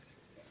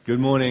Good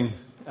morning.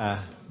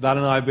 Val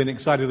and I have been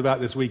excited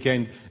about this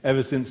weekend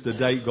ever since the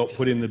date got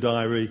put in the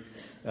diary.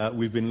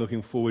 We've been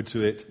looking forward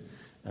to it.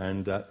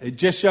 And it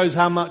just shows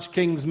how much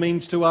Kings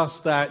means to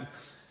us that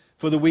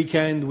for the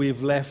weekend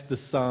we've left the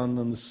sun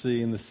and the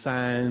sea and the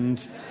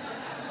sand,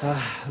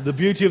 the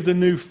beauty of the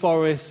New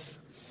Forest,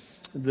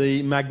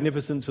 the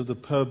magnificence of the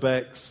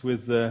Purbecks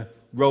with the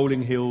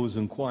rolling hills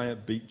and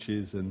quiet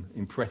beaches and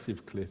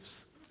impressive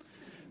cliffs.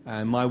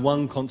 And my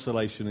one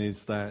consolation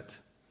is that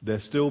they'll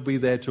still be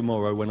there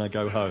tomorrow when I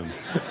go home.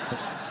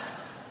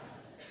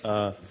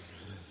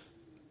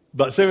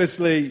 But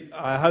seriously,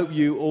 I hope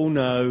you all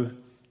know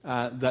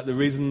that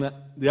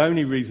the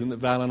only reason that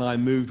Val and I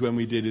moved when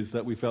we did is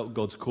that we felt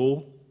God's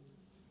call.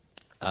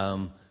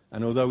 And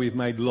although we've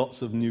made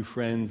lots of new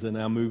friends and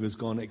our move has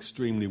gone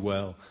extremely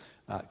well,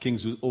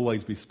 Kings will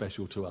always be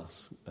special to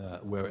us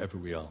wherever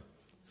we are.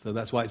 So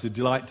that's why it's a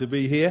delight to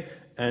be here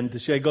and to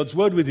share God's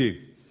word with you.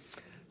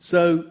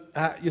 So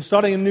you're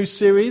starting a new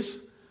series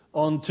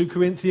on 2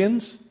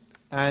 Corinthians,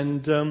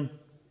 and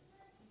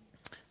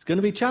it's going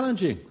to be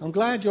challenging. I'm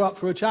glad you're up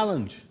for a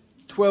challenge.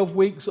 12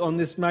 weeks on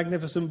this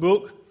magnificent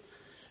book.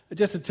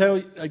 Just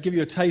to give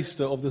you a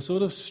taster of the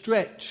sort of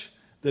stretch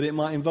that it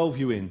might involve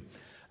you in.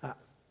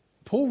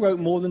 Paul wrote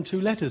more than 2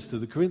 letters to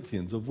the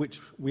Corinthians, of which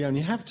we only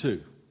have 2.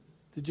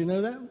 Did you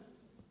know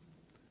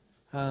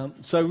that?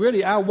 So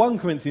really, our 1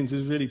 Corinthians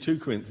is really 2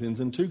 Corinthians,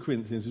 and 2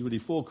 Corinthians is really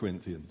 4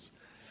 Corinthians.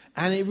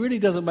 And it really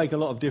doesn't make a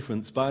lot of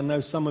difference, but I know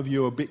some of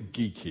you are a bit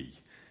geeky,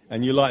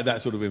 and you like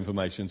that sort of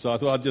information. So I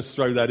thought I'd just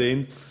throw that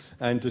in,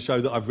 and to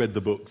show that I've read the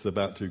books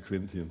about 2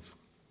 Corinthians.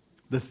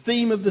 The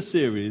theme of the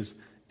series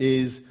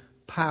is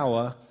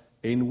power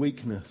in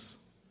weakness.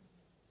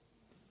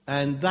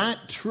 And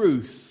that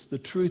truth, the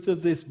truth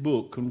of this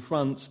book,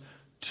 confronts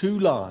 2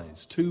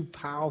 lies, 2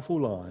 powerful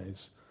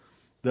lies,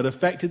 that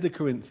affected the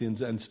Corinthians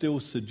and still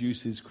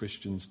seduces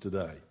Christians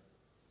today.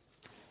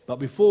 But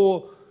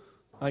before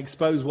I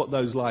expose what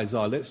those lies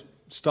are, let's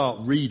start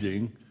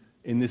reading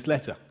in this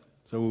letter.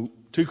 So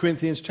 2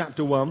 Corinthians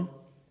chapter 1,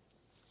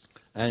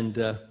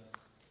 and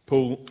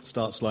Paul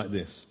starts like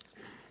this.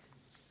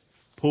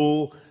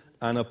 Paul,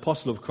 an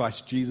apostle of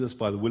Christ Jesus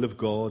by the will of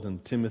God,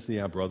 and Timothy,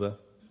 our brother,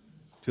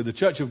 to the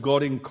church of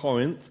God in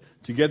Corinth,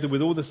 together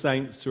with all the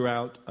saints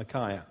throughout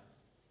Achaia.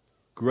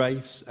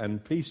 Grace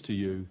and peace to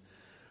you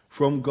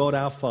from God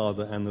our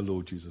Father and the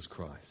Lord Jesus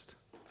Christ.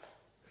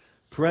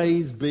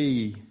 Praise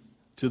be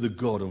to the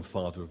God and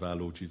Father of our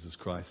Lord Jesus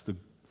Christ, the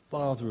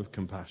Father of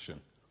compassion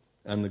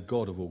and the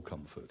God of all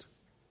comfort,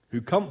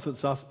 who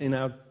comforts us in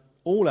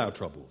all our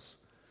troubles,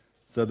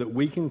 so that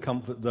we can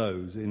comfort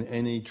those in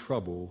any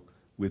trouble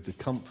with the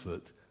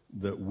comfort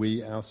that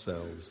we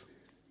ourselves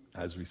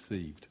has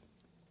received.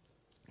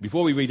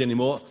 Before we read any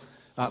more,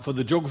 for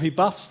the geography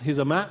buffs, here's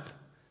a map,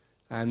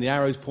 and the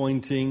arrow's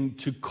pointing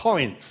to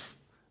Corinth.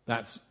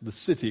 That's the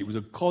city. It was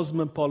a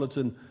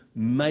cosmopolitan,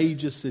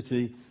 major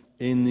city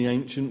in the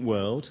ancient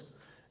world.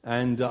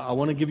 And I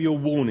want to give you a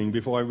warning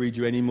before I read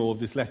you any more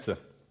of this letter.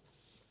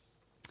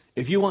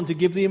 If you want to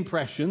give the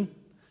impression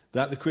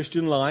that the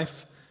Christian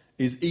life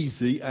is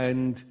easy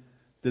and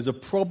there's a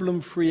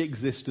problem-free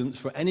existence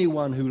for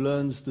anyone who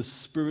learns the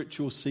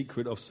spiritual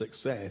secret of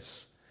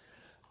success,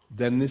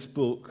 then this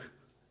book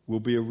will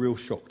be a real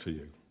shock to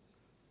you.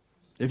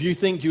 If you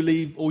think you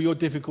leave all your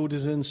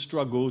difficulties and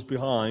struggles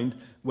behind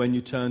when you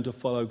turn to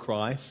follow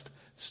Christ,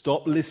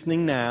 stop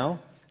listening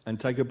now and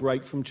take a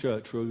break from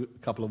church for a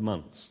couple of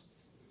months.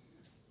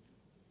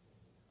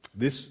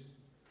 This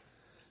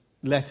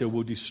letter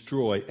will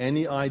destroy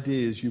any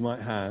ideas you might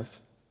have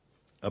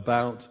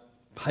about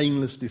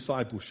painless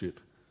discipleship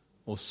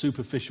or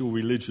superficial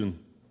religion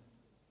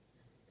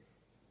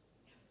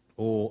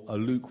or a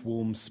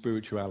lukewarm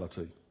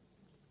spirituality.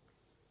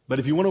 But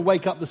if you want to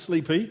wake up the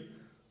sleepy,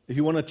 if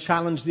you want to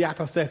challenge the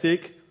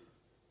apathetic,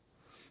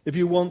 if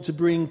you want to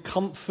bring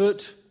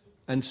comfort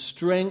and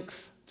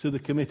strength to the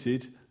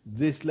committed,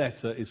 this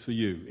letter is for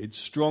you. It's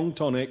strong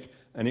tonic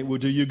and it will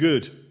do you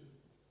good.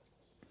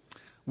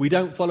 We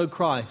don't follow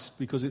Christ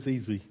because it's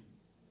easy.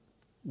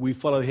 We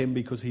follow him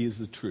because he is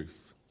the truth.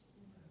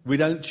 We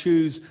don't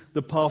choose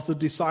the path of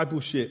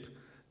discipleship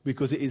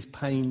because it is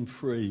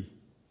pain-free.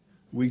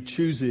 We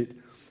choose it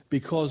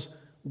because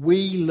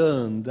we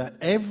learn that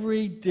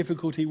every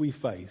difficulty we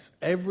face,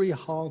 every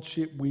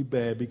hardship we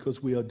bear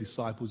because we are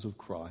disciples of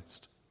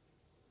Christ,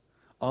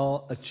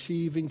 are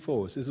achieving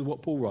for us, this is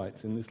what Paul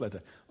writes in this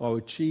letter, are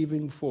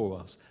achieving for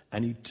us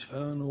an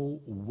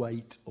eternal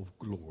weight of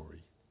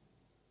glory.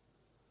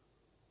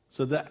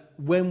 So that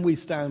when we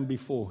stand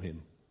before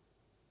him,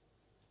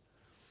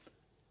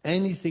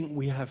 anything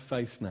we have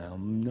faced now,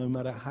 no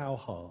matter how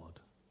hard,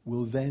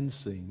 will then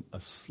seem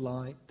a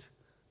slight,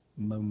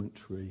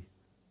 momentary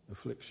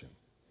affliction.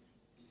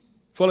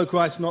 Follow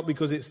Christ not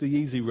because it's the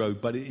easy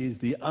road, but it is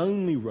the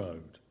only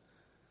road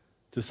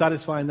to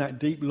satisfying that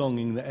deep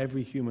longing that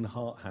every human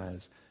heart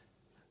has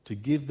to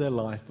give their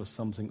life for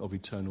something of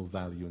eternal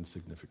value and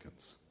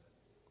significance.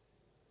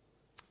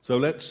 So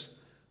let's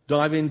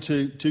dive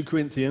into 2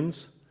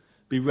 Corinthians.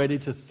 Be ready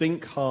to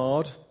think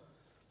hard,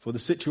 for the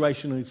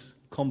situation is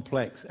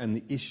complex and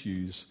the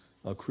issues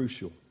are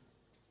crucial.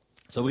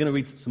 So we're going to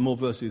read some more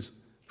verses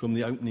from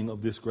the opening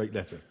of this great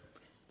letter.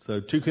 So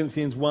 2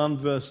 Corinthians 1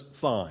 verse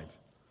 5.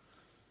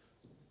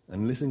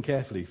 And listen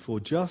carefully. For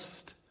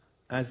just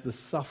as the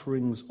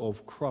sufferings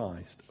of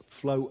Christ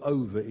flow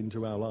over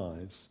into our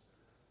lives,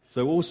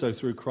 so also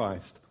through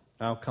Christ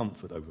our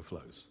comfort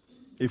overflows.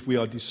 If we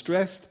are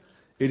distressed,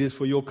 it is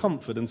for your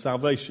comfort and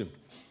salvation.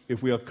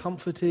 If we are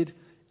comforted,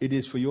 it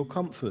is for your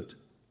comfort,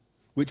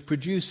 which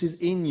produces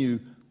in you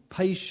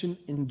patient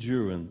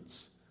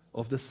endurance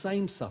of the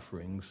same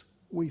sufferings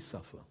we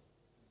suffer.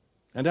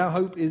 And our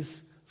hope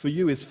for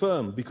you is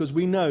firm, because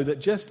we know that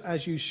just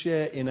as you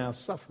share in our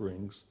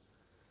sufferings,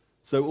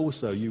 so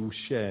also you will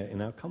share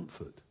in our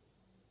comfort.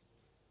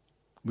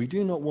 We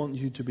do not want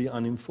you to be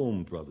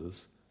uninformed,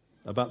 brothers,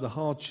 about the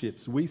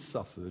hardships we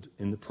suffered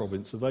in the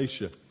province of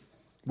Asia.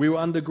 We were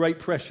under great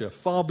pressure,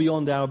 far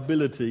beyond our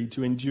ability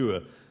to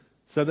endure,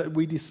 so that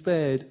we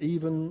despaired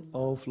even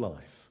of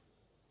life.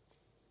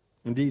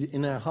 Indeed,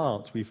 in our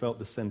hearts we felt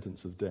the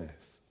sentence of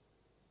death.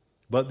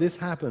 But this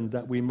happened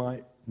that we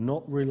might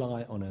not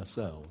rely on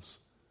ourselves,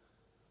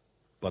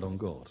 but on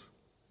God.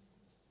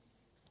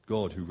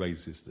 God who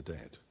raises the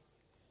dead.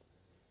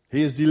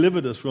 He has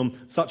delivered us from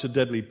such a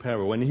deadly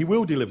peril, and he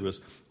will deliver us.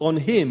 On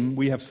him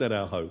we have set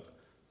our hope,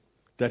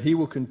 that he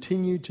will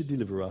continue to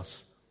deliver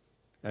us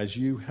as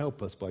you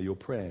help us by your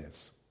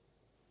prayers.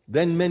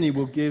 Then many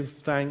will give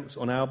thanks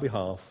on our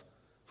behalf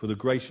for the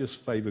gracious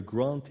favor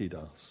granted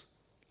us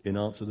in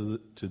answer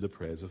to the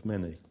prayers of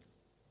many.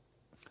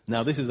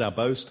 Now this is our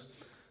boast.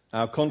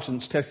 Our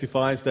conscience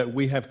testifies that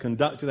we have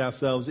conducted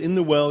ourselves in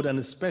the world, and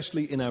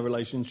especially in our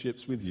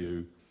relationships with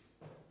you,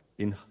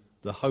 in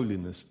the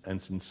holiness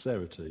and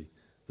sincerity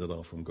that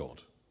are from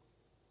God.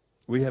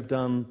 We have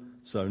done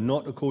so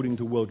not according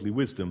to worldly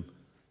wisdom,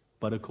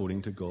 but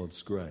according to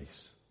God's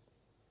grace.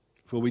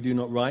 For we do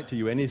not write to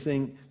you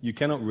anything you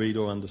cannot read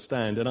or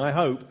understand, and I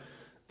hope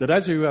that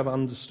as you have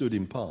understood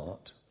in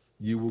part,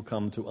 you will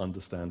come to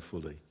understand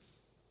fully,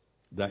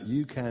 that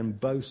you can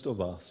boast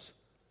of us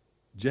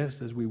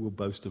just as we will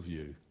boast of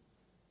you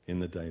in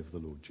the day of the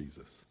Lord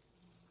Jesus.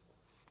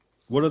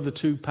 What are the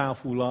two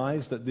powerful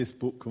lies that this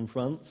book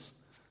confronts?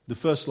 The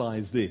first lie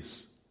is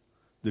this: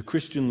 the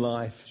Christian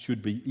life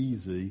should be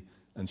easy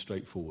and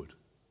straightforward.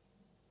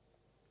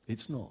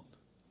 It's not.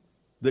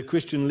 That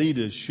Christian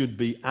leaders should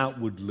be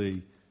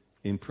outwardly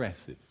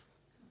impressive.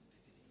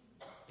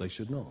 They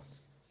should not.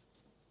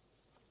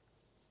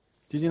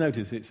 Did you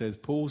notice it says,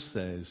 Paul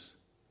says,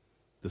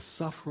 the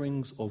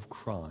sufferings of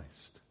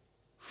Christ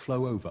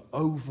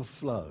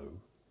overflow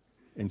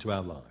into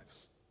our lives.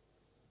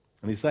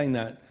 And he's saying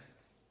that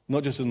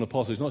not just as an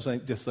apostle, he's not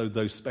saying just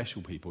those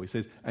special people. He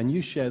says, and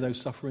you share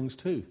those sufferings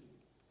too.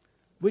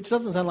 Which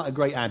doesn't sound like a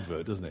great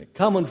advert, doesn't it?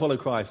 Come and follow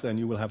Christ, and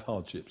you will have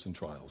hardships and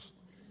trials.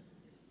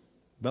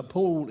 But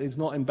Paul is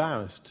not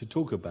embarrassed to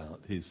talk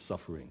about his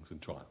sufferings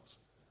and trials.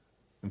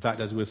 In fact,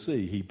 as we'll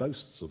see, he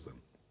boasts of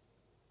them.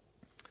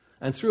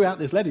 And throughout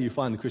this letter, you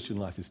find the Christian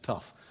life is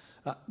tough.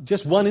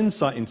 Just one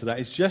insight into that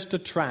is just to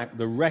track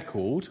the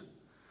record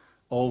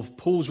of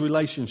Paul's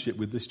relationship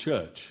with this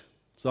church.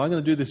 So I'm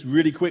going to do this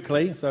really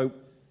quickly, so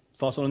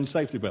fasten on your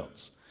safety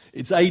belts.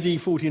 It's AD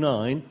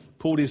 49.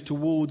 Paul is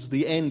towards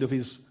the end of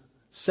his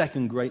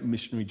second great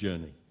missionary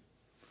journey.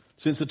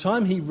 Since the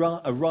time he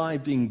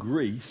arrived in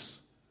Greece,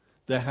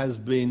 there has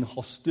been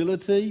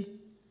hostility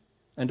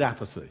and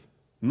apathy.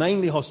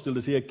 Mainly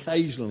hostility,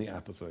 occasionally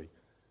apathy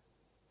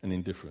and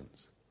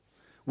indifference.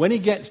 When he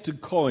gets to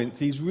Corinth,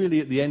 he's really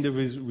at the end of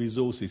his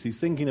resources. He's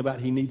thinking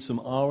about he needs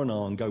some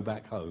R&R and go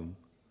back home.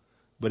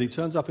 But he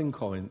turns up in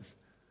Corinth,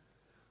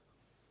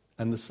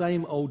 and the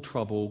same old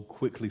trouble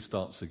quickly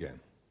starts again.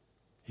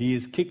 He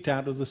is kicked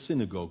out of the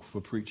synagogue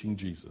for preaching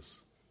Jesus,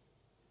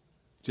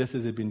 just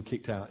as he'd been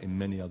kicked out in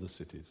many other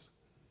cities.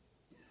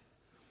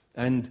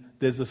 And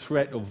there's a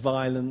threat of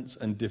violence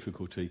and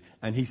difficulty,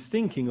 and he's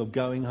thinking of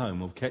going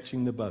home, of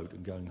catching the boat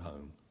and going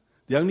home.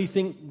 The only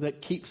thing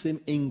that keeps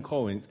him in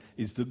Corinth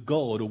is that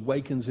God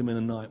awakens him in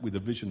the night with a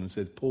vision and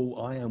says, Paul,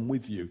 I am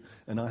with you,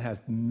 and I have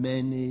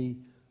many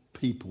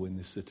people in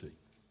this city.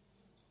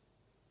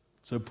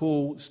 So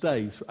Paul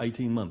stays for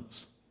 18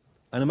 months.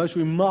 And the most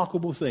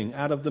remarkable thing,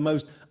 out of the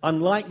most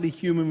unlikely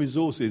human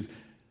resources,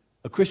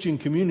 a Christian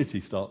community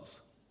starts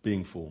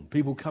being formed.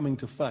 People coming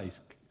to faith.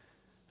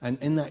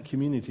 And in that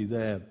community,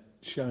 they're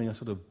showing a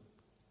sort of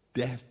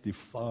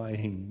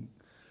death-defying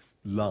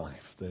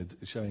life. They're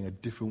showing a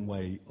different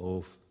way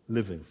of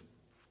living.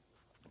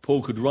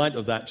 Paul could write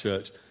of that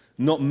church,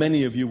 not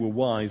many of you were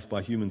wise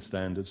by human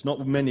standards,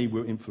 not many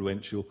were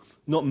influential,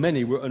 not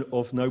many were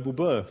of noble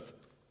birth,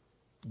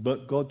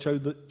 but God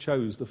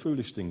chose the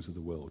foolish things of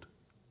the world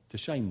to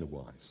shame the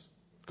wise.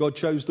 God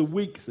chose the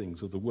weak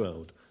things of the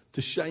world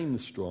to shame the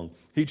strong.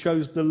 He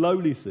chose the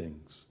lowly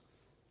things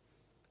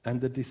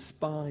and the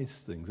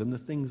despised things and the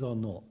things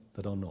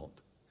that are not.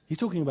 He's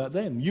talking about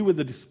them. You were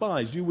the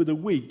despised, you were the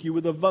weak, you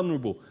were the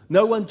vulnerable.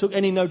 No one took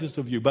any notice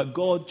of you, but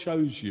God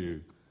chose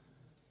you.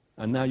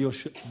 And now you're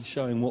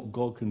showing what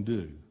God can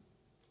do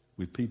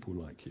with people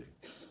like you.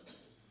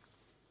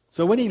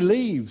 So when he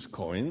leaves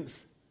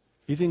Corinth,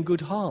 he's in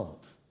good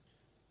heart.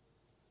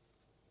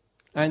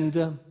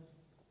 And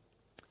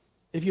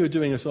if you were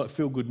doing a sort of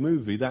feel-good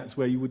movie, that's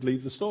where you would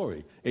leave the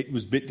story. It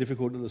was a bit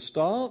difficult at the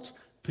start.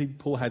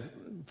 People had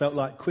felt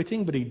like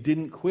quitting, but he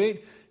didn't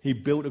quit. He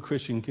built a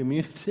Christian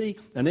community,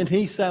 and then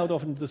he sailed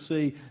off into the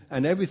sea,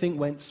 and everything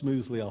went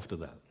smoothly after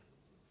that.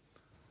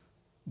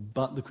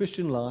 But the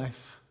Christian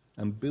life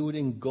and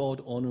building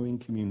God-honoring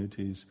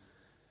communities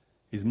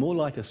is more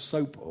like a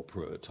soap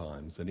opera at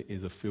times than it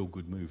is a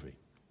feel-good movie.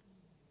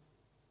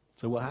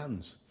 So what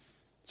happens?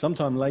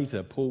 Sometime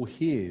later, Paul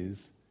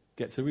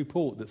gets a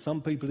report that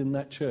some people in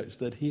that church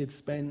that he had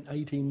spent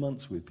 18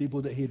 months with,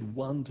 people that he had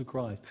won to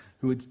Christ,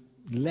 who had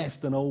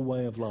left an old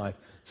way of life,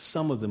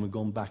 some of them had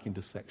gone back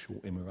into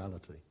sexual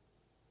immorality.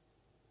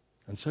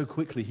 And so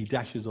quickly he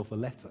dashes off a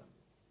letter.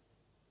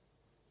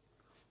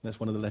 That's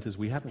one of the letters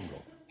we haven't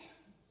got.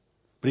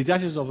 But he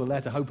dashes off a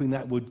letter hoping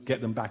that would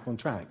get them back on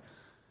track.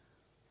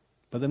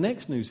 But the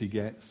next news he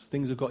gets,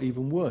 things have got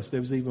even worse.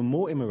 There was even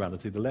more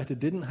immorality. The letter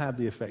didn't have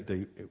the effect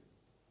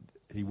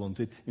he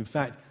wanted. In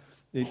fact,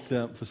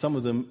 for some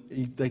of them,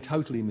 they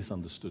totally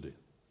misunderstood it.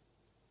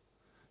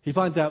 He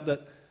finds out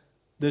that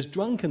there's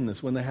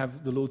drunkenness when they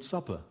have the Lord's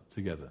Supper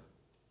together.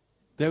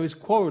 There is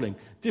quarreling.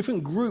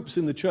 Different groups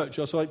in the church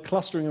are sort of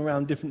clustering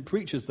around different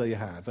preachers they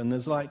have. And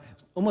there's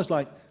almost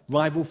like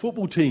rival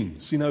football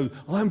teams. You know,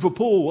 I'm for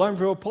Paul, I'm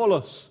for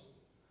Apollos.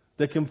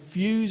 They're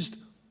confused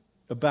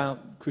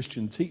about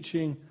Christian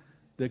teaching.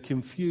 They're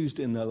confused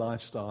in their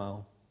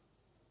lifestyle.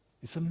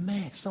 It's a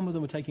mess. Some of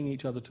them are taking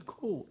each other to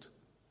court.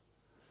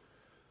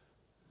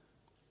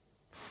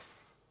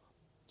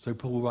 So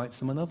Paul writes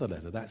them another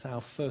letter. That's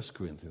our 1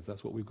 Corinthians.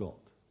 That's what we've got.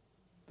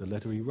 The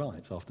letter he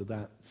writes after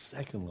that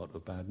second lot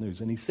of bad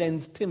news. And he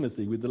sends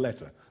Timothy with the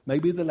letter.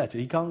 Maybe the letter,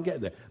 he can't get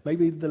there.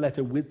 Maybe the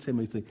letter with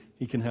Timothy,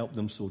 he can help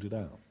them sort it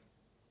out.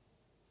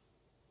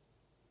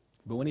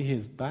 But when he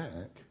hears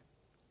back,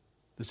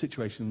 the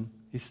situation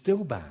is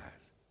still bad.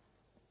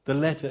 The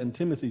letter and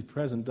Timothy's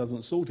presence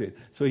doesn't sort it.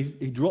 So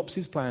he drops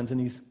his plans and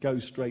he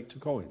goes straight to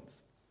Corinth.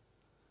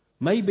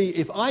 Maybe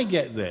if I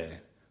get there,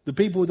 the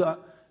people that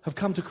have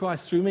come to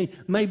Christ through me,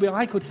 maybe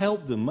I could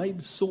help them,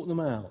 maybe sort them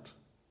out,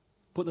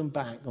 put them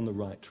back on the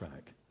right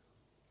track.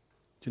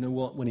 Do you know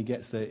what? When he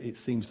gets there, it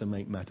seems to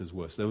make matters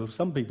worse. There were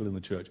some people in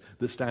the church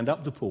that stand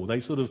up to Paul. They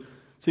sort of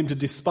seem to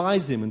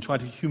despise him and try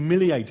to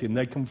humiliate him.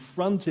 They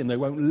confront him. They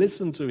won't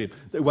listen to him.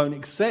 They won't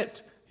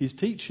accept his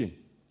teaching.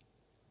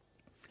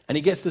 And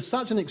it gets to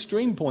such an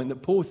extreme point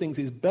that Paul thinks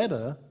it's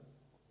better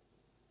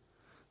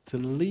to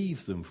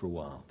leave them for a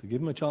while, to give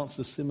them a chance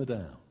to simmer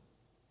down.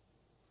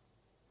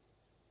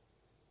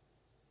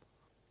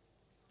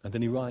 And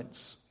then he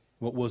writes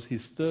what was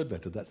his third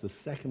letter. That's the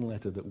second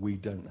letter that we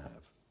don't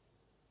have.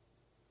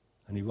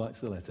 And he writes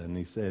the letter and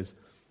he says,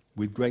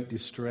 with great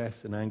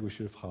distress and anguish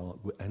of heart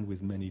and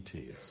with many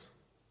tears.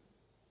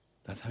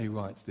 That's how he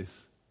writes this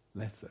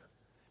letter.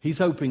 He's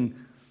hoping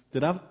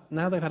that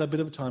now they've had a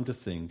bit of time to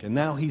think, and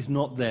now he's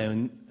not there,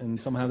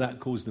 and somehow that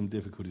caused them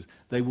difficulties.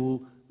 They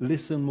will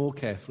listen more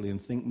carefully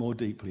and think more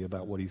deeply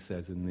about what he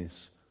says in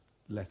this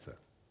letter.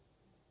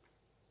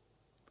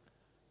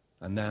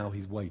 And now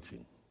he's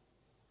waiting.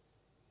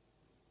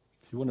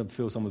 If you want to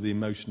feel some of the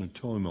emotional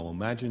turmoil,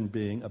 imagine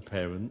being a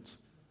parent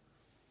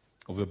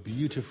of a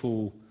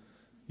beautiful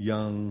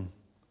young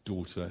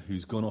daughter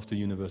who's gone off to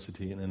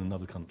university in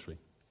another country.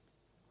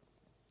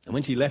 And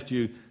when she left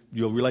you,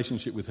 your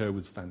relationship with her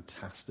was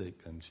fantastic,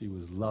 and she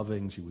was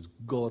loving, she was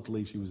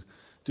godly, she was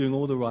doing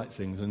all the right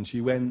things, and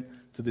she went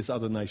to this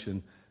other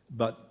nation,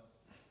 but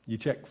you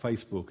check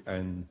Facebook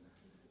and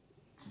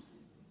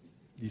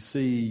you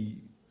see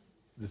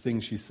the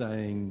things she's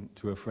saying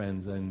to her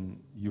friends,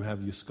 and you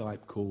have your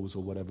Skype calls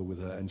or whatever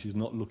with her, and she's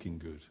not looking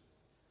good.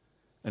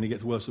 And it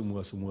gets worse and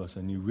worse and worse,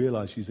 and you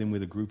realize she's in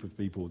with a group of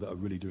people that are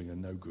really doing her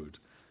no good.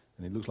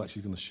 And it looks like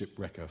she's going to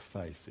shipwreck her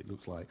faith. It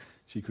looks like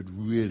she could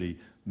really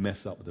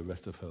mess up the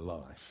rest of her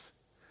life.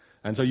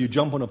 And so you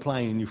jump on a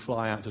plane and you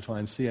fly out to try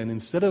and see her. And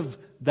instead of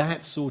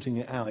that sorting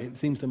it out, it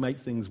seems to make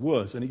things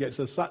worse. And it gets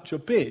to such a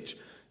pitch,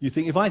 you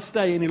think, if I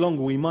stay any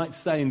longer, we might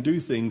stay and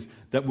do things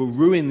that will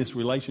ruin this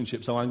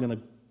relationship. So I'm going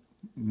to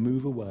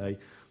move away.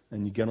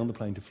 And you get on the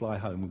plane to fly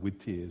home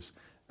with tears.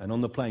 And on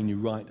the plane you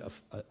write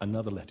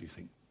another letter. You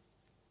think,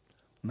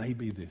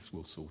 maybe this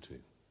will sort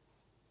it.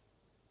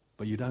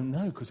 But you don't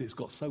know because it's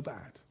got so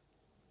bad.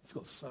 It's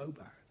got so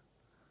bad.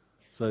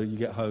 So you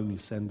get home, you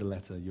send a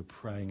letter, you're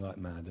praying like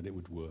mad that it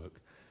would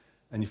work.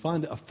 And you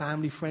find that a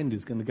family friend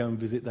is going to go and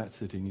visit that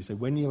city. And you say,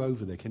 when you're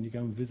over there, can you go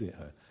and visit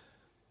her?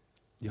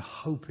 You're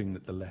hoping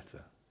that the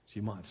letter,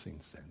 she might have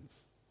seen sense.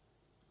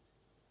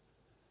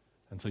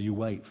 And so you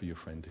wait for your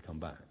friend to come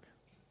back.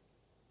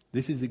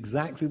 This is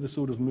exactly the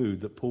sort of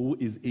mood that Paul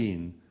is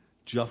in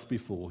just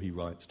before he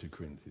writes to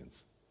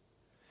Corinthians.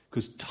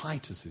 Because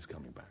Titus is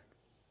coming back.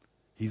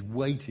 He's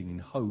waiting in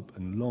hope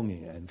and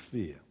longing and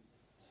fear.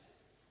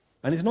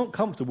 And it's not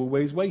comfortable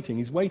where he's waiting.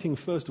 He's waiting,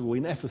 first of all,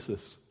 in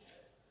Ephesus.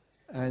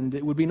 And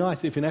it would be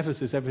nice if in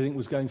Ephesus everything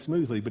was going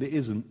smoothly, but it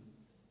isn't.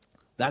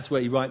 That's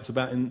where he writes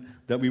about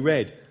that we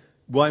read.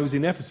 While he was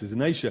in Ephesus,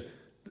 in Asia,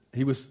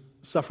 he was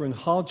suffering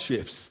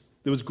hardships.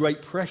 There was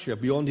great pressure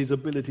beyond his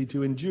ability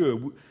to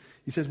endure.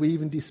 He says, we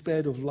even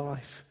despaired of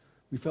life.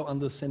 We felt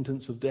under the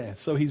sentence of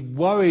death. So he's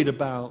worried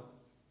about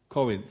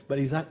Corinth, but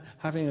he's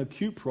having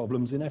acute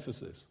problems in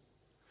Ephesus.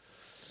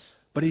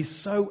 But he's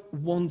so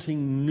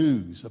wanting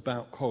news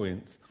about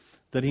Corinth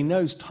that he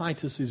knows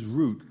Titus's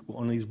route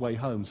on his way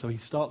home. So he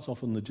starts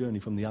off on the journey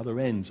from the other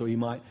end, so he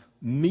might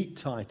meet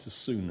Titus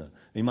sooner.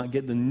 He might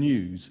get the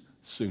news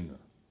sooner.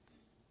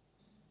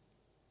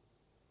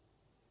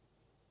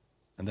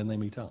 And then they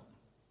meet up.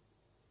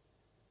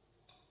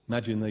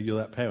 Imagine that you're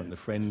that parent, the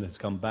friend that's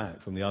come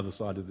back from the other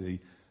side of the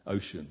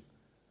ocean,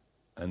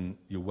 and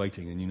you're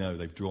waiting, and you know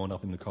they've drawn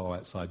up in the car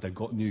outside. They've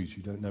got news.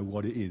 You don't know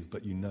what it is,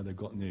 but you know they've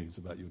got news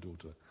about your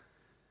daughter.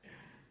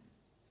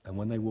 And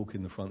when they walk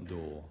in the front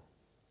door,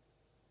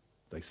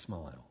 they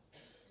smile.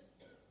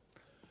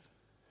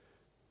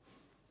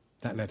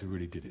 That letter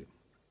really did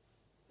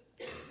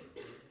it.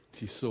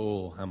 She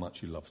saw how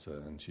much you loved her,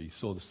 and she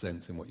saw the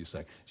sense in what you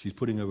say. She's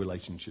putting her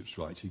relationships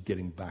right. She's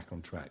getting back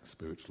on track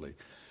spiritually.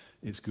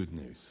 It's good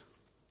news.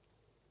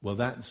 Well,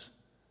 that's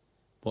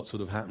what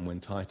sort of happened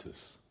when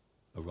Titus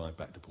arrived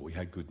back to Paul. He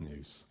had good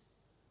news.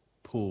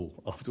 Paul,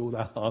 after all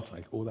that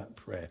heartache, all that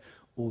prayer,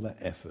 all that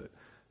effort,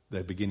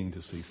 they're beginning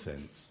to see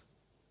sense.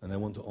 And they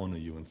want to honor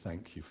you and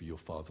thank you for your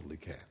fatherly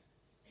care.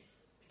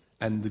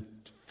 And the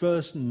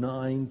first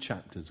 9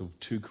 chapters of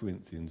 2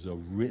 Corinthians are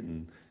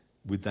written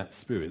with that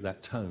spirit,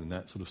 that tone,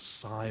 that sort of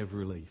sigh of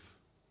relief.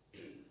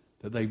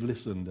 That they've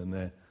listened and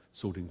they're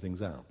sorting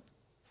things out.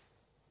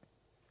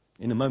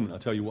 In a moment, I'll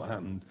tell you what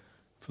happened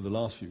for the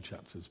last few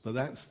chapters, but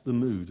that's the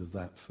mood of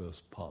that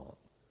first part.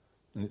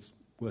 And it's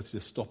worth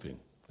just stopping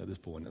at this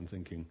point and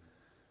thinking,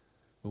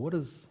 well, what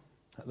does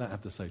that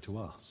have to say to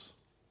us?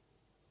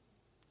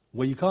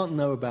 Well, you can't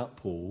know about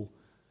Paul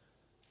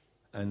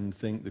and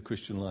think the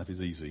Christian life is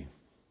easy.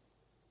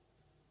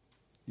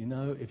 You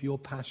know, if you're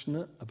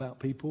passionate about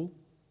people,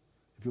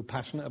 if you're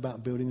passionate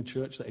about building a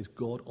church that is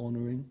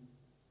God-honoring,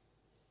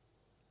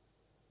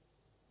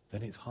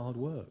 then it's hard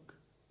work.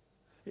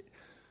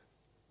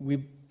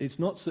 It's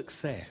not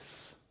success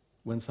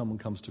when someone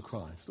comes to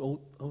Christ,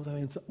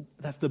 although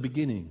that's the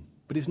beginning.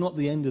 But it's not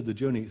the end of the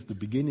journey, it's the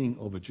beginning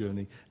of a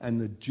journey,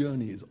 and the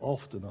journey is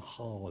often a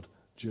hard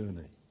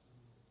journey.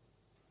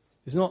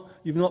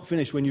 You've not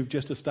finished when you've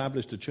just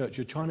established a church.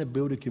 You're trying to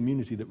build a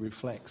community that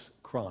reflects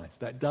Christ.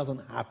 That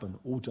doesn't happen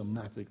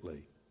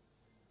automatically.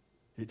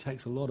 It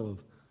takes a lot of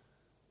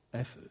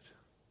effort.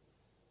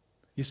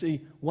 You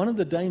see, one of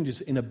the dangers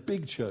in a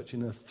big church,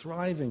 in a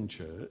thriving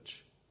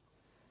church,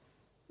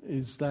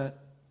 is that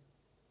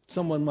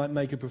someone might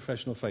make a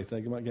profession of faith.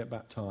 They might get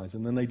baptized,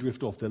 and then they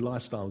drift off. Their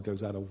lifestyle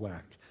goes out of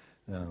whack.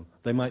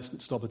 They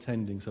might stop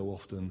attending so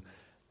often.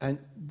 And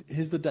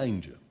here's the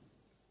danger.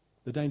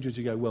 The danger is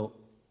you go, well,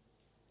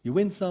 you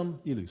win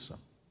some, you lose some.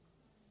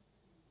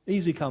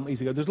 Easy come,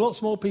 easy go. There's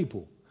lots more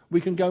people.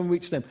 We can go and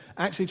reach them.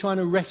 Actually trying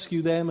to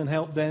rescue them and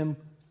help them,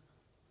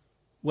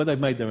 well, they've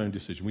made their own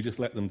decision. We just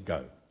let them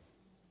go.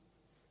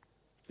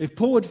 If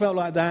Paul had felt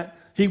like that,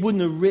 he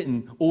wouldn't have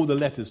written all the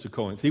letters to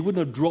Corinth. He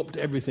wouldn't have dropped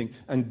everything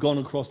and gone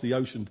across the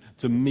ocean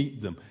to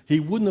meet them. He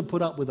wouldn't have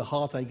put up with the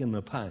heartache and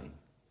the pain.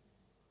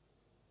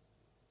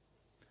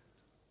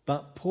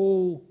 But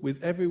Paul,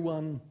 with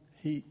everyone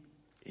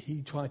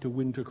he tried to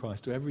win to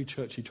Christ, to every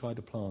church he tried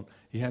to plant,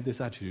 he had this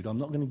attitude: I'm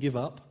not going to give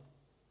up,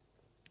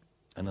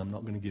 and I'm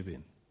not going to give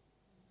in.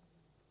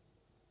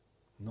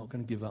 I'm not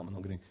going to give up, I'm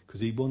not going to,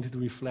 because he wanted to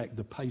reflect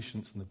the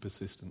patience and the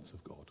persistence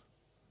of God.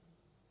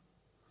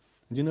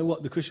 And you know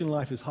what? The Christian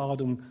life is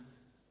hard, and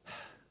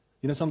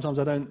sometimes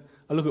I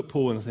look at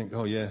Paul and I think,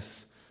 oh yes,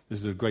 this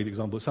is a great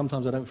example.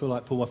 Sometimes I don't feel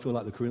like Paul, I feel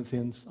like the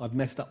Corinthians. I've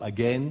messed up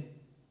again.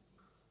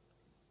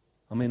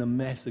 I'm in a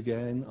mess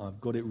again. I've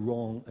got it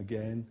wrong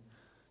again.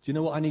 Do you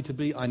know what I need to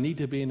be? I need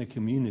to be in a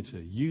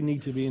community. You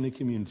need to be in a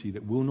community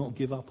that will not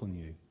give up on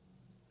you.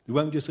 They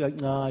won't just say,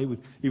 no,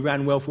 he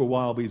ran well for a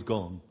while, but he's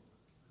gone.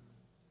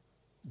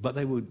 But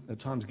they will at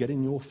times get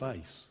in your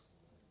face,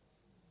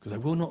 because they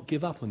will not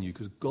give up on you,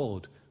 because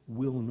God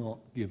will not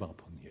give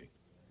up on you.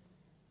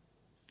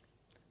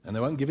 And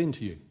they won't give in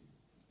to you.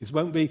 This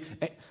won't be,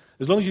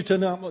 as long as you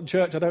turn up at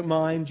church, I don't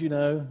mind,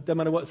 don't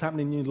matter what's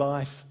happening in your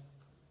life.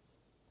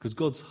 Because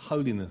God's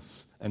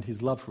holiness and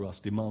his love for us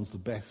demands the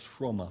best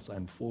from us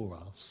and for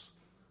us.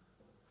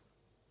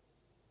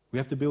 We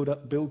have to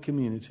build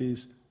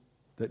communities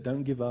that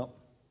don't give up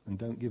and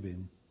don't give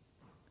in.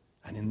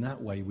 And in that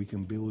way we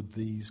can build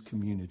these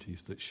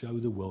communities that show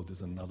the world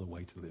there's another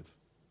way to live.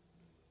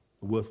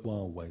 A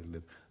worthwhile way to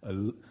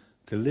live.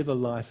 To live a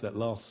life that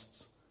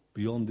lasts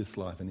beyond this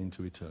life and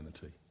into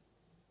eternity.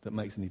 That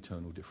makes an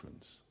eternal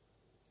difference.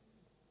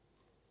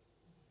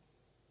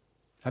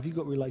 Have you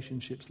got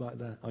relationships like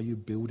that? Are you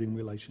building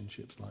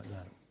relationships like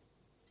that?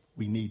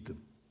 We need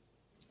them.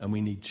 And we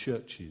need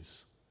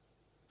churches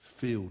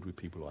filled with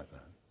people like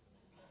that.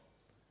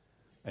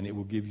 And it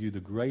will give you the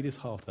greatest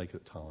heartache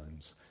at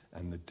times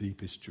and the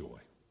deepest joy.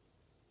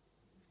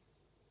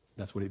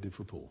 That's what it did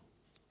for Paul.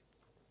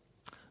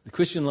 The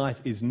Christian life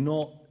is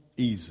not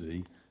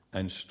easy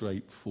and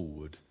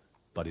straightforward,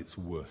 but it's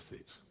worth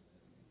it.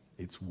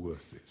 It's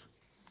worth it.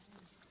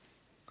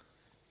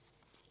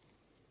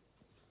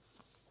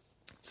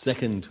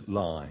 Second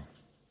lie.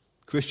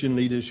 Christian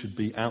leaders should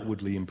be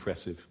outwardly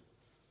impressive.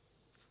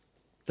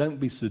 Don't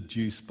be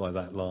seduced by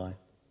that lie.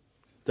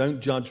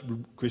 Don't judge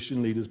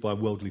Christian leaders by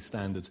worldly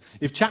standards.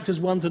 If chapters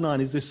 1 to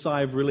 9 is this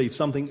sigh of relief,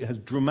 something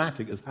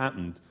dramatic has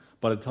happened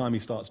by the time he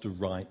starts to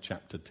write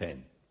chapter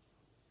 10.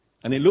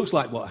 And it looks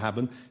like what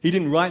happened. He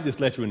didn't write this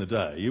letter in a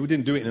day. He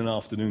didn't do it in an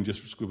afternoon,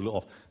 just scribble it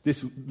off.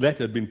 This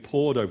letter had been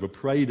pored over,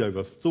 prayed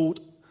over, thought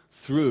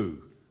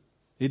through.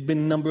 It had been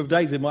a number of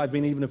days. It might have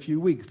been even a few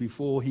weeks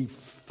before he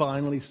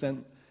finally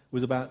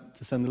was about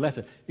to send the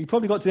letter. He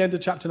probably got to the end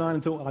of chapter 9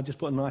 and thought, I'll just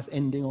put a nice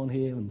ending on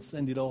here and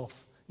send it off,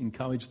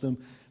 encourage them.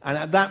 And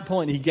at that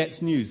point, he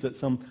gets news that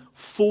some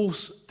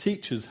false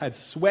teachers had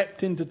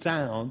swept into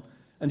town.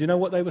 And do you know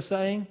what they were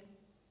saying?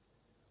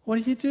 What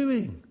are you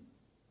doing?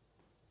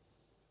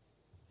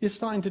 You're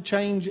starting to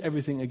change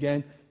everything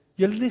again.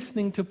 You're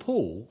listening to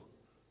Paul.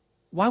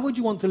 Why would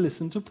you want to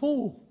listen to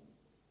Paul?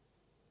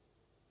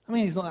 I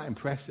mean, he's not that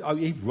impressive. Oh,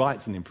 he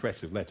writes an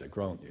impressive letter,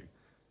 grant you.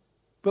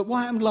 But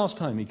what happened last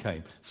time he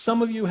came?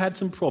 Some of you had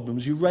some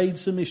problems. You raised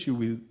some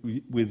issue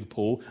with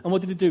Paul. And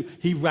what did he do?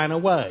 He ran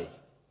away.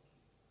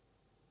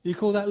 You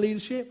call that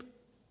leadership?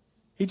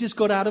 He just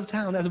got out of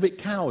town. That's a bit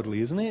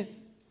cowardly, isn't it?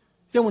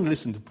 You don't want to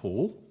listen to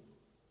Paul.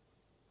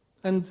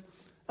 And,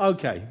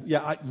 okay,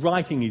 yeah,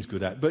 writing he's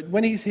good at. But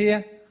when he's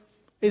here,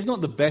 it's not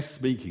the best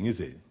speaking,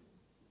 is it?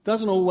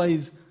 Doesn't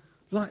always,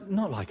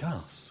 not like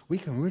us. We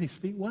can really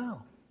speak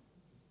well.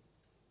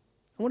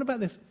 And what about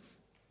this?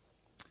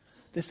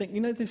 This thing,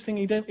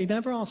 he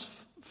never asks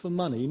for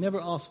money. He never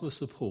asks for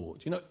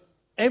support. You know,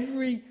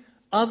 every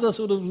other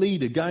sort of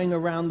leader going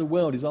around the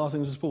world is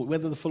asking for support.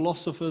 Whether the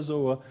philosophers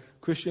or a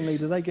Christian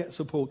leader, they get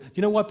support.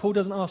 You know why Paul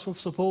doesn't ask for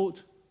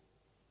support?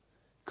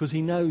 Because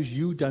he knows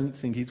you don't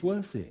think he's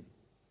worth it.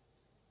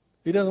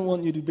 He doesn't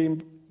want you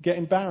to get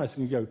embarrassed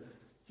and you go,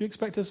 you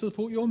expect us to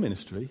support your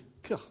ministry?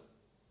 God.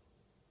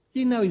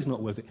 You know he's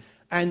not worth it.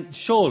 And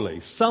surely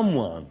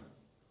someone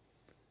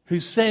who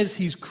says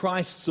he's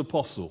Christ's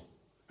apostle,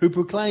 who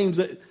proclaims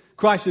that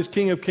Christ is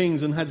King of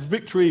Kings and has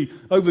victory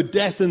over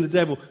death and the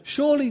devil,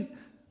 surely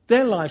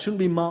their life shouldn't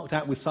be marked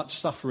out with such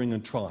suffering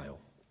and trial.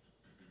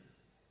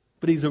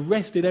 But he's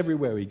arrested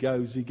everywhere he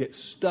goes. He gets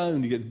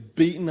stoned. He gets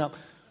beaten up.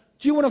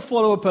 Do you want to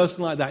follow a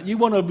person like that? You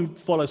want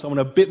to follow someone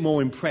a bit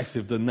more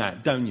impressive than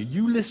that, don't you?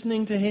 You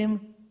listening to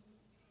him?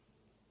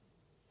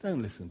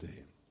 Don't listen to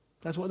him.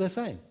 That's what they're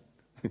saying.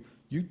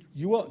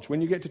 You watch.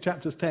 When you get to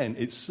chapters 10,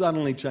 it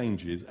suddenly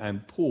changes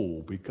and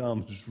Paul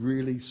becomes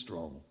really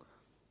strong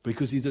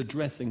because he's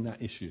addressing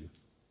that issue.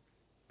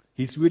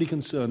 He's really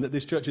concerned that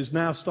this church is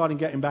now starting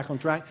getting back on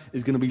track,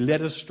 is going to be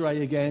led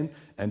astray again,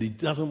 and he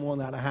doesn't want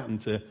that to happen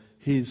to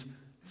his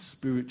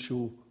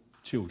spiritual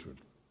children.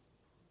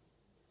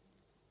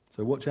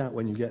 So watch out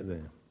when you get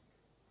there.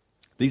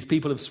 These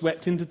people have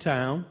swept into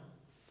town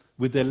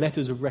with their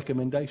letters of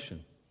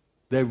recommendation,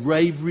 their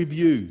rave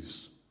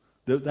reviews.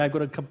 They've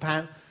got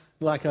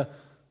like an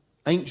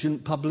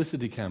ancient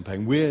publicity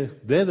campaign.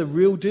 They're the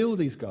real deal,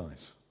 these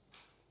guys.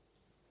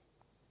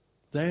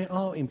 They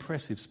are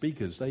impressive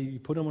speakers. You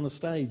put them on a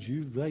stage,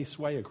 they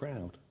sway a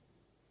crowd.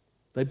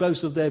 They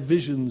boast of their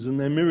visions and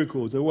their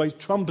miracles. They're always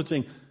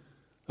trumpeting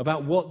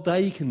about what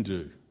they can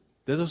do.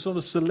 There's a sort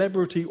of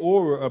celebrity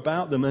aura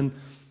about them. And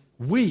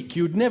weak,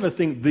 you'd never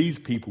think these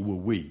people were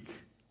weak.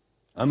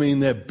 I mean,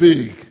 they're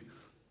big,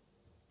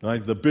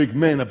 like the big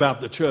men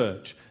about the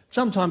church.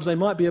 Sometimes they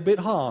might be a bit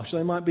harsh.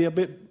 They might be a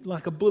bit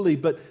like a bully.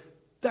 But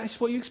that's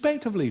what you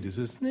expect of leaders,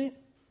 isn't it?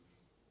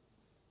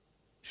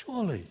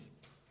 Surely.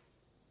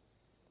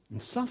 And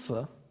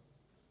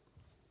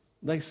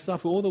they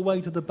suffer all the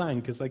way to the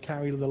bank as they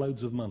carry the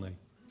loads of money.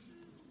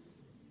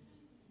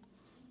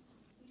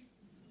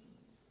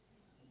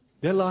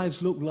 Their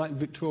lives look like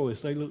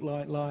victorious. They look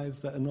like lives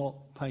that are not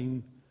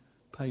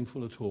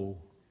painful at all.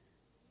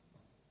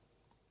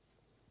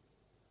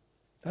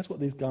 That's what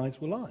these guys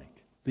were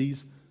like.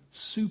 These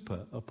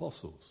super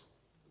apostles.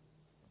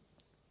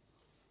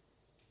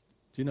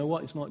 Do you know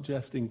what? It's not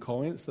just in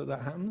Corinth that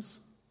happens.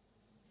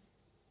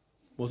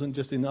 It wasn't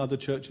just in other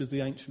churches of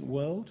the ancient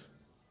world.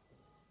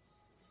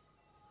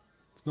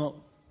 It's not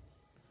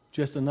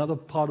just another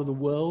part of the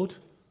world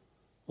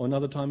or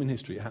another time in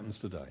history. It happens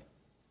today.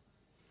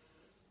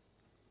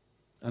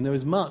 And there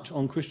is much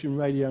on Christian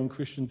radio and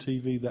Christian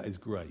TV that is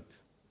great.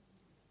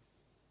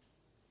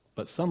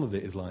 But some of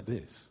it is like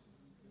this.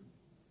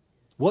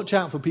 Watch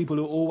out for people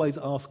who are always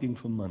asking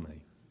for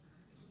money.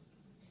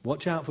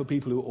 Watch out for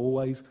people who are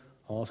always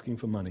asking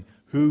for money,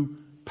 who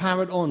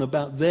parrot on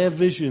about their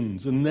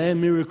visions and their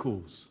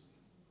miracles,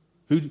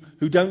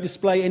 who don't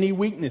display any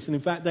weakness. And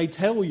in fact, they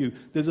tell you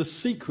there's a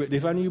secret.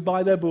 If only you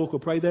buy their book or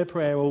pray their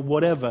prayer or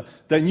whatever,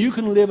 then you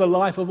can live a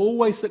life of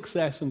always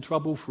success and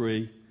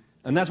trouble-free.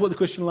 And that's what the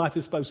Christian life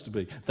is supposed to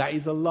be. That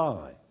is a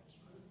lie.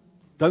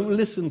 Don't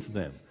listen to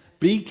them.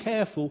 Be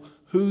careful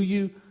who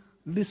you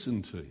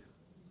listen to.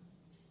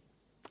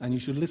 And you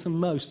should listen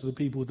most to the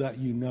people that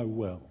you know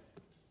well.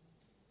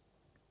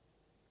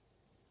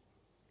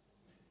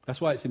 That's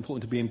why it's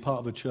important to be in part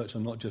of a church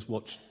and not just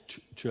watch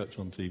church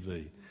on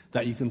TV.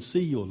 That you can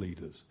see your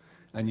leaders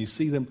and you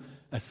see them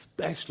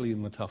especially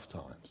in the tough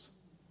times,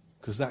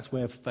 because that's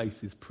where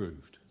faith is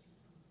proved.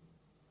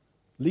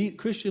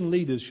 Christian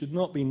leaders should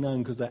not be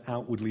known because they're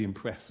outwardly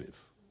impressive.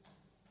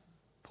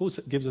 Paul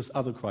gives us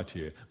other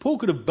criteria. Paul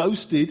could have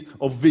boasted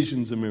of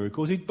visions and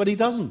miracles, but he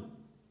doesn't.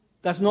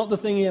 That's not the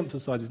thing he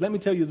emphasizes. Let me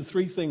tell you the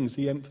three things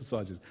he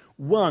emphasizes.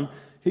 One,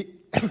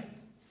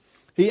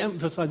 he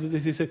emphasizes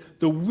this. He said,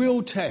 the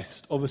real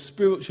test of a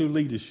spiritual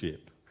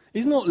leadership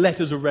is not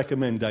letters of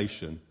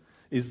recommendation,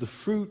 is the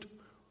fruit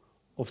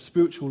of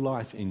spiritual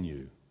life in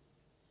you.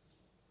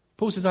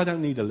 Paul says, I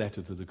don't need a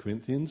letter to the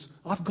Corinthians.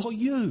 I've got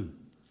you.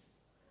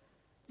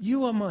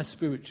 You are my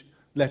spiritual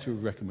letter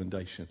of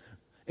recommendation.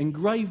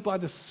 Engraved by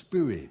the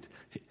Spirit.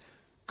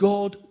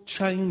 God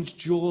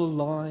changed your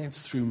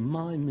lives through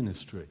my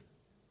ministry.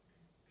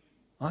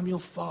 I'm your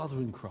father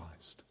in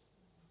Christ.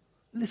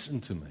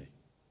 Listen to me.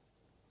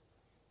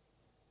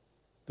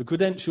 The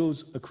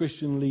credentials a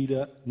Christian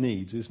leader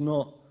needs is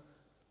not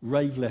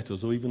rave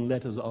letters or even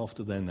letters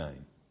after their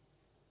name.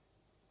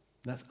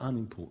 That's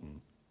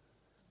unimportant.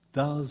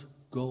 Does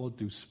God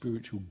do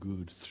spiritual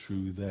good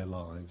through their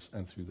lives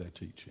and through their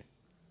teaching?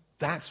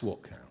 That's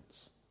what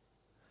counts.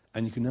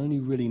 And you can only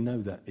really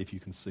know that if you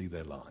can see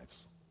their lives.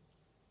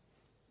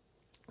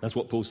 That's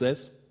what Paul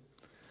says.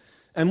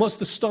 And what's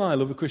the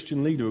style of a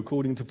Christian leader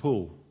according to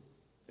Paul?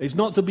 It's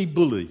not to be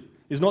bully.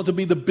 It's not to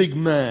be the big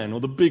man or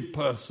the big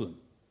person.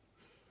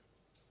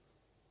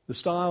 The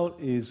style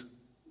is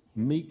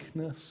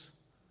meekness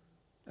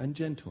and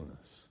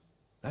gentleness.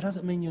 That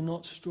doesn't mean you're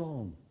not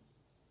strong.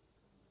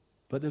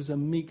 But there's a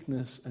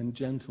meekness and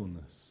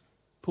gentleness.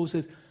 Paul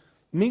says,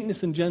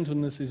 meekness and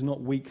gentleness is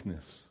not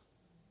weakness.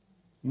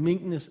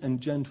 Meekness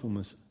and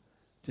gentleness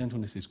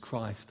is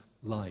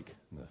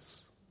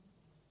Christ-likeness.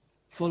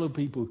 Follow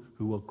people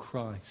who are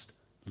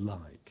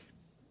Christ-like.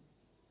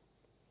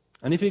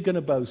 And if you're going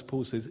to boast,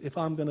 Paul says, if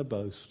I'm going to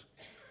boast,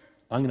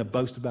 I'm going to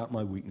boast about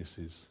my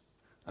weaknesses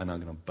and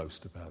I'm going to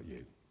boast about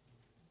you.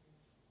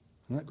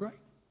 Isn't that great?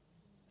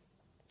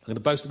 I'm going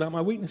to boast about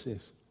my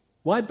weaknesses.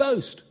 Why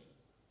boast?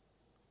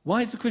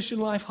 Why is the Christian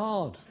life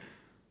hard?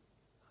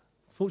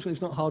 Fortunately,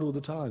 it's not hard all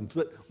the time.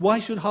 But why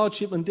should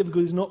hardship and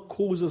difficulties not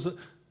cause us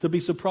to be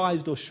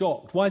surprised or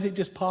shocked? Why is it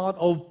just part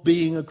of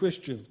being a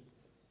Christian?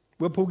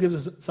 Well, Paul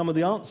gives us some of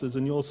the answers,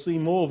 and you'll see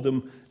more of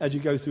them as you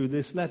go through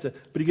this letter.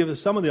 But he gives us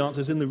some of the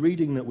answers in the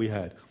reading that we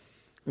had.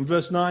 In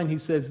verse 9, he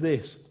says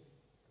this.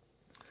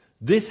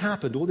 This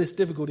happened, all this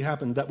difficulty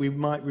happened, that we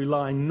might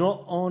rely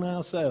not on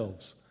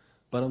ourselves,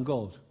 but on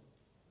God.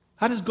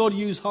 How does God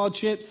use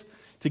hardships?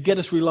 To get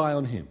us rely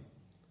on him.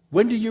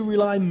 When do you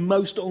rely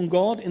most on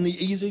God? In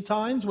the easy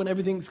times, when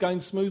everything's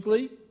going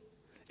smoothly?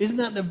 Isn't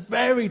that the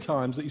very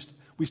times that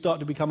we start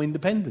to become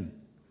independent?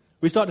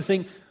 We start to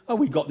think, oh,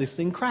 we got this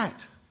thing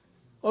cracked.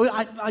 Oh,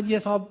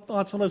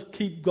 I'll sort of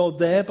keep God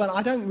there, but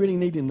I don't really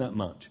need him that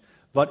much.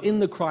 But in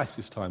the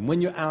crisis time,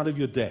 when you're out of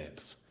your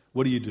depth,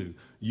 what do?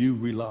 You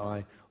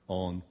rely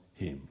on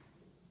him.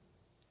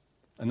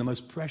 And the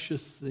most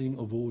precious thing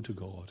of all to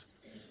God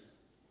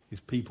is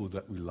people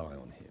that rely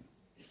on him.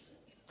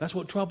 That's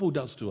what trouble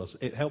does to us.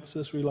 It helps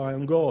us rely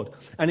on God.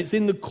 And it's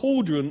in the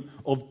cauldron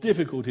of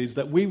difficulties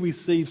that we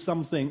receive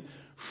something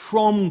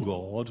from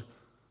God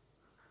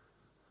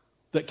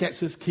that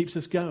keeps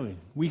us going.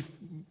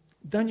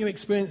 Don't you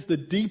experience the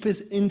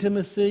deepest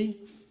intimacy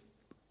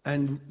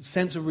and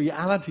sense of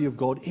reality of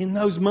God in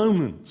those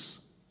moments?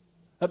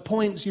 At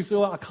points you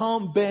feel, I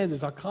can't bear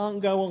this, I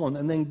can't go on,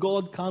 and then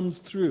God comes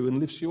through and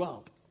lifts you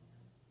up.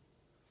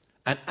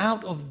 And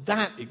out of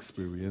that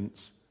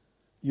experience,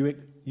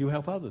 you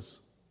help others.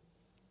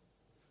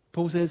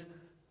 Paul says,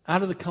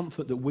 out of the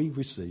comfort that we've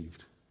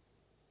received,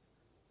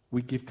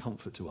 we give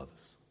comfort to others.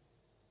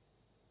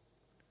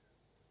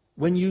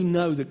 When you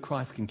know that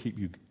Christ can keep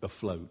you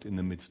afloat in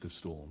the midst of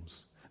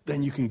storms,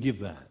 then you can give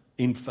that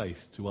in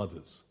faith to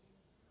others.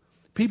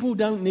 People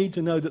don't need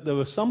to know that there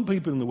are some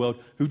people in the world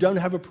who don't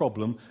have a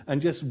problem and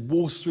just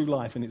waltz through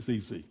life and it's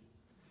easy.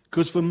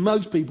 Because for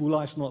most people,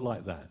 life's not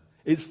like that.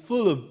 It's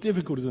full of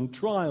difficulties and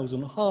trials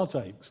and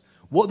heartaches.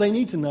 What they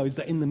need to know is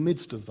that in the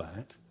midst of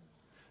that,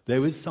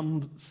 there is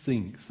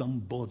something,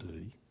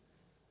 somebody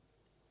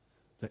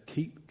that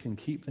can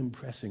keep them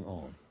pressing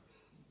on,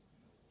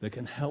 that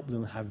can help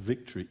them have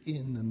victory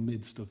in the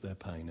midst of their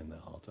pain and their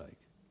heartache.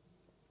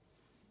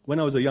 When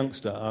I was a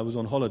youngster, I was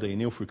on holiday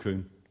in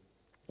Ilfracombe.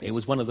 It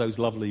was one of those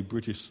lovely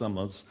British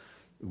summers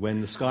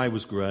when the sky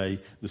was grey,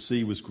 the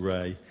sea was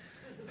grey,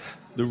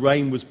 the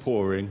rain was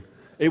pouring.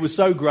 It was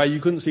so grey you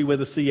couldn't see where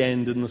the sea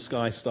ended and the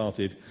sky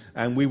started,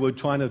 and we were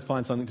trying to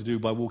find something to do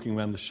by walking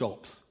around the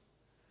shops.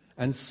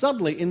 And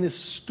suddenly, in this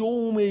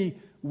stormy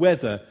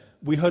weather,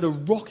 we heard a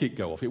rocket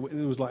go off. It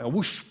was like a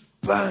whoosh,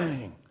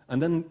 bang.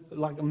 And then,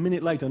 like a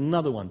minute later,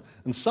 another one.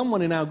 And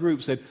someone in our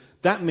group said,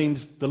 that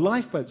means the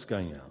lifeboat's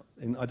going out.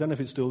 And I don't know if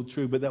it's still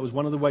true, but that was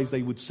one of the ways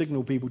they would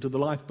signal people to the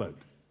lifeboat.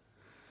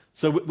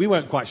 So we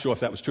weren't quite sure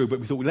if that was true, but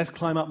we thought, well, let's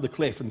climb up the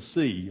cliff and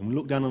see. And we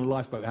looked down on the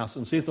lifeboat house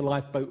and see if the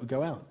lifeboat would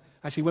go out.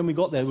 Actually, when we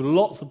got there were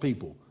lots of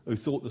people who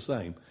thought the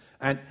same.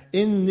 And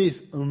in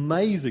this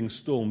amazing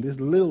storm, this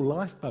little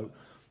lifeboat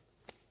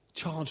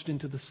charged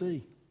into the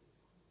sea.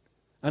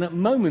 And at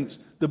moments,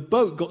 the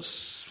boat got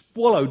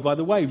swallowed by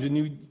the waves,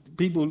 and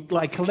people,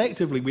 like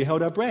collectively, we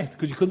held our breath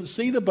because you couldn't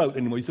see the boat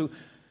anymore. You thought,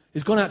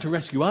 it's gone out to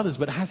rescue others,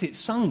 but has it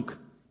sunk?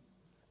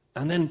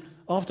 And then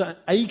after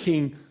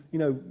aching,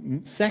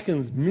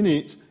 seconds,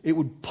 minutes, it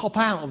would pop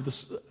out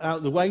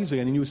of the waves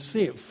again, and you would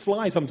see it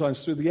fly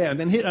sometimes through the air and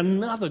then hit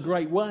another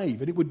great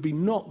wave, and it would be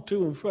knocked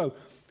to and fro.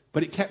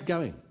 But it kept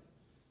going.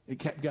 It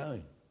kept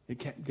going. It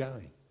kept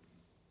going.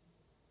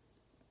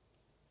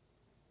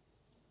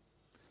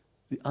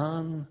 The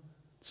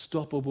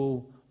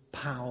unstoppable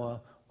power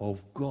of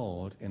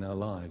God in our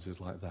lives is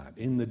like that.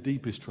 In the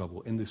deepest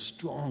trouble, in the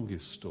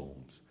strongest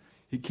storms,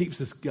 it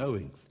keeps us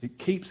going. It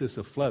keeps us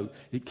afloat.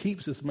 It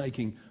keeps us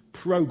making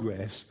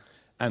progress,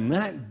 and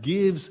that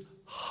gives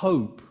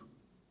hope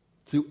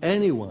to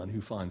anyone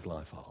who finds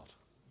life hard.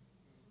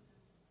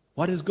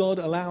 Why does God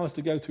allow us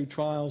to go through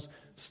trials?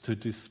 It's to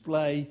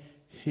display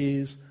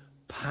His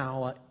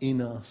power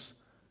in us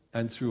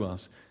and through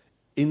us.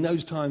 In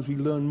those times, we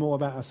learn more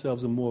about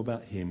ourselves and more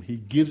about Him. He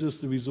gives us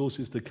the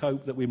resources to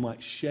cope that we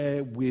might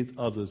share with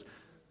others.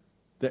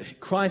 That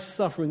Christ's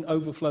suffering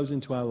overflows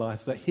into our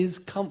life, that His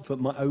comfort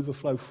might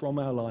overflow from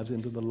our lives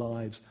into the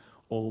lives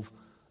of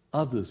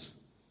others.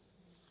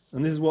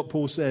 And this is what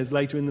Paul says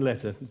later in the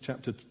letter,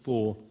 chapter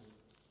 4.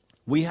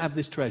 We have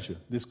this treasure,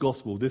 this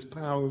gospel, this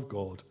power of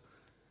God.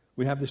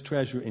 We have this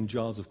treasure in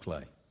jars of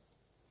clay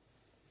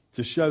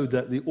to show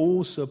that the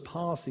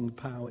all-surpassing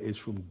power is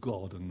from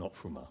God and not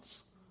from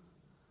us.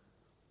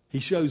 He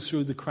shows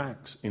through the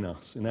cracks in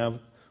us, in our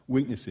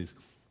weaknesses.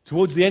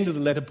 Towards the end of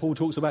the letter, Paul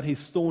talks about his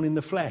thorn in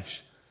the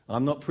flesh.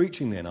 I'm not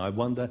preaching then. I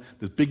wonder,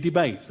 there's big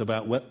debates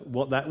about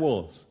what that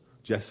was.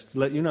 Just to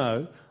let you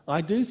know,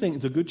 I do think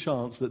there's a good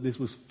chance that this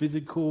was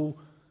physical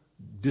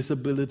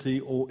disability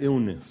or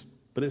illness,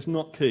 but it's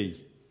not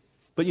key.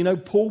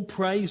 But Paul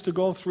prays to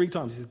God 3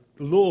 times. He says,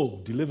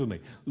 Lord, deliver me.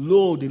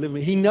 Lord, deliver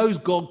me. He knows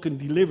God can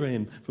deliver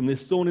him from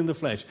this thorn in the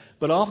flesh.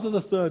 But after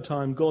the 3rd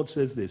time, God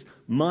says this,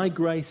 my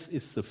grace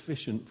is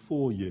sufficient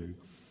for you,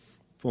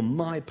 for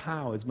my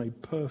power is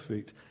made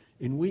perfect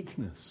in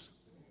weakness.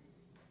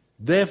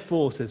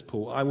 Therefore, says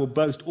Paul, I will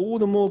boast all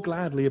the more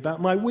gladly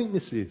about my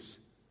weaknesses,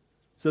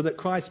 so that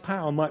Christ's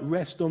power might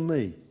rest on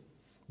me.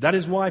 That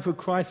is why, for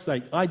Christ's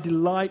sake, I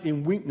delight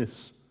in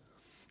weakness,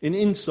 in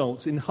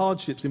insults, in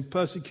hardships, in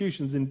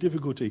persecutions, in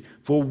difficulty.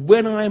 For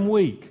when I am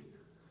weak,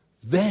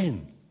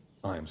 then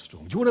I am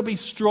strong. Do you want to be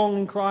strong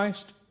in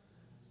Christ?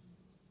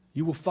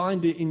 You will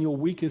find it in your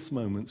weakest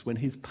moments when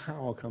His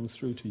power comes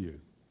through to you.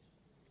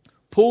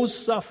 Paul's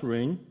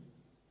suffering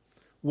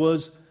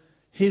was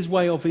his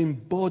way of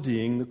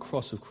embodying the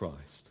cross of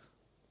Christ.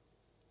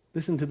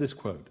 Listen to this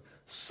quote.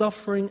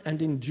 Suffering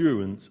and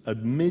endurance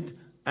amid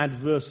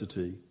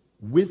adversity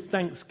with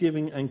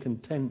thanksgiving and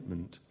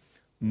contentment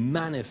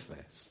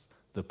manifests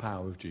the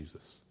power of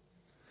Jesus.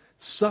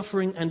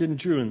 Suffering and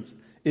endurance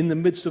in the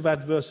midst of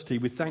adversity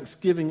with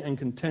thanksgiving and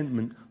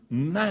contentment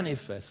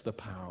manifests the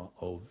power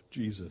of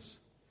Jesus.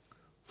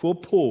 For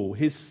Paul,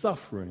 his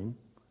suffering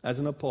as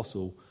an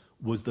apostle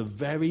was the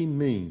very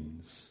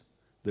means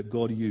that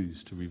God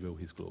used to reveal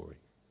His glory.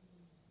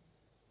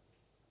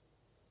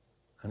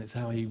 And it's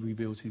how He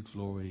reveals His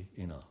glory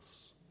in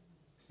us,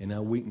 in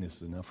our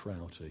weakness and our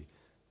frailty.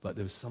 But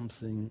there's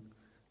something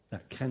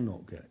that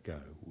cannot let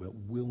go, that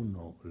will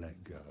not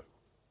let go.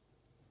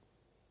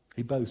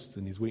 He boasts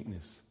in His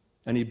weakness,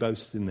 and He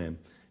boasts in them.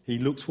 He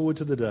looks forward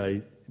to the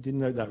day. I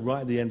didn't note that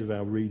right at the end of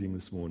our reading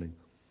this morning.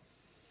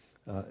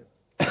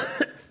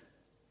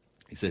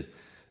 He says,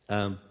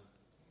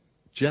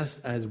 just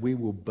as we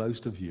will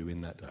boast of you in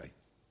that day.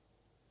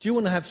 Do you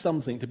want to have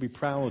something to be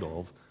proud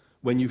of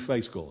when you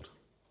face God?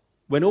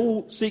 When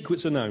all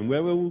secrets are known,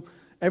 where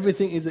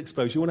everything is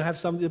exposed, you want to have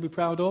something to be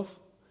proud of?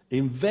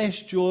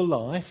 Invest your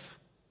life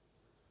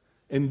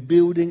in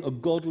building a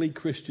godly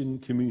Christian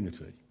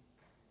community.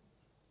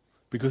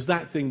 Because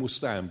that thing will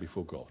stand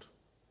before God.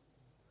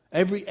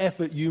 Every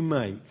effort you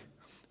make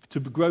to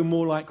grow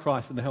more like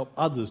Christ and to help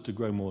others to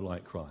grow more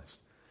like Christ.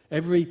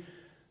 Every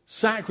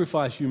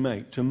sacrifice you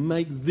make to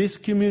make this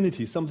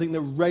community something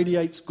that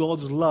radiates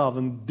God's love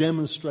and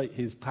demonstrate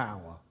His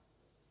power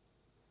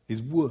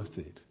is worth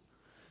it.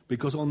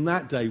 Because on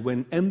that day,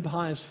 when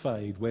empires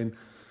fade, when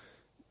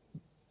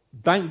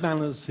bank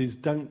balances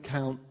don't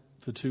count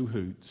for 2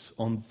 hoots,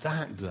 on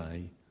that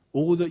day,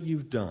 all that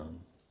you've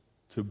done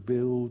to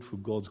build for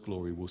God's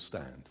glory will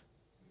stand.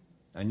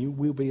 And you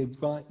will be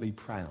rightly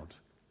proud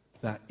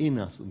that in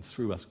us and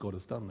through us God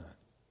has done that.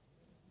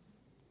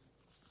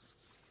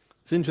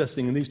 It's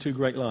interesting in these 2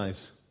 great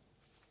lies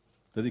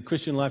that the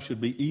Christian life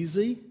should be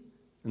easy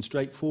and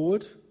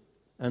straightforward,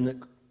 and that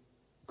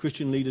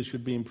Christian leaders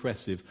should be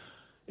impressive.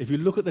 If you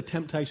look at the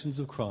temptations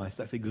of Christ,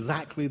 that's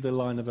exactly the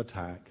line of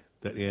attack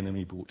that the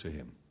enemy brought to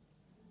Him.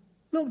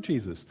 Not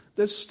Jesus.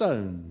 There's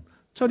stone.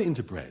 Turn it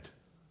into bread.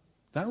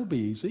 That would be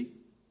easy.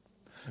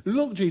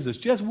 Look, Jesus,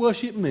 just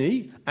worship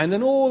me, and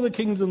then all the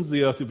kingdoms of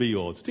the earth will be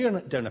yours. You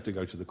don't have to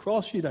go to the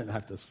cross. You don't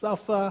have to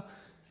suffer.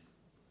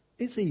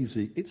 It's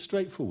easy. It's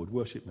straightforward.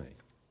 Worship me.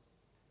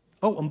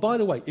 Oh, and by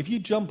the way, if you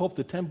jump off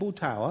the temple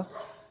tower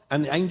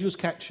and the angels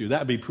catch you, that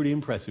would be pretty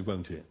impressive,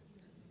 won't it?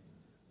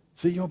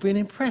 So you'll be an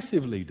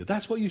impressive leader.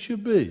 That's what you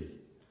should be.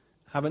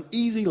 Have an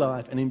easy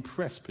life and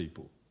impress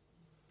people.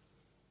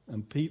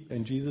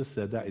 And Jesus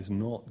said that is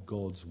not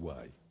God's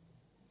way.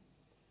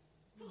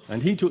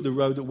 And he took the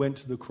road that went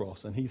to the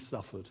cross, and he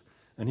suffered,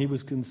 and he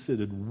was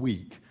considered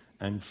weak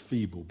and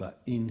feeble, but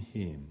in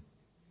him,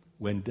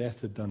 when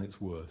death had done its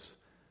worst,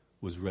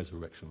 was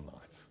resurrection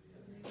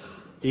life.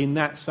 In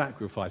that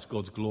sacrifice,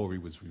 God's glory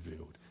was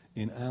revealed.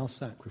 In our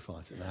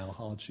sacrifice, in our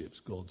hardships,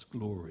 God's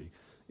glory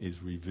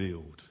is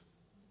revealed.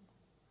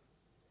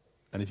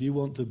 And if you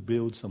want to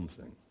build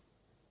something,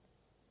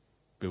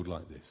 build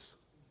like this.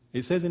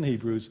 It says in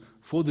Hebrews,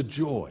 for the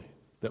joy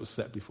that was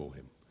set before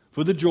him.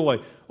 For the joy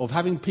of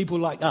having people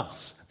like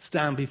us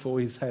stand before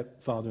his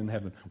Father in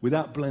heaven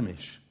without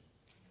blemish,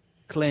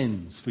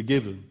 cleansed,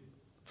 forgiven.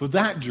 For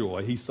that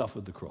joy, he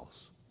suffered the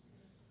cross.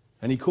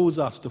 And he calls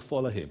us to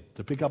follow him,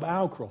 to pick up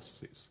our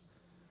crosses,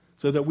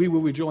 so that we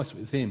will rejoice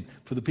with him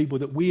for the people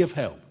that we have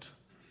helped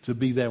to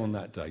be there on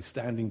that day,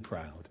 standing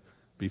proud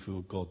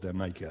before God, their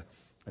Maker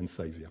and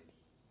Saviour.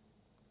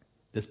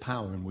 There's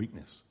power in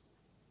weakness.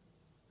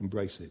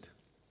 Embrace it.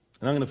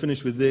 And I'm going to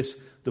finish with this.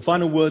 The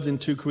final words in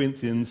 2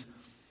 Corinthians,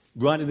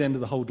 right at the end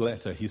of the whole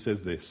letter, he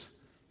says this.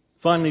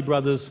 Finally,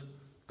 brothers,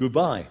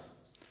 goodbye.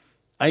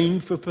 Aim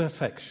for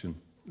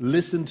perfection.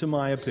 Listen to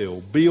my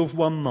appeal. Be of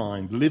one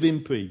mind. Live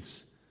in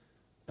peace.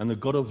 And the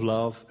God of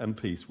love and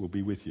peace will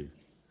be with you.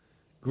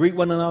 Greet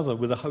one another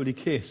with a holy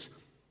kiss.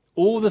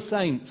 All the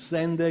saints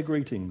send their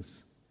greetings.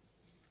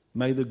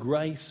 May the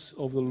grace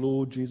of the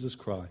Lord Jesus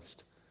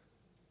Christ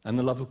and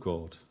the love of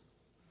God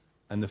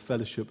and the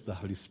fellowship of the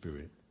Holy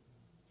Spirit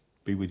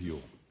be with you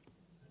all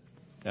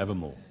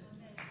evermore.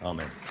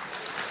 Amen.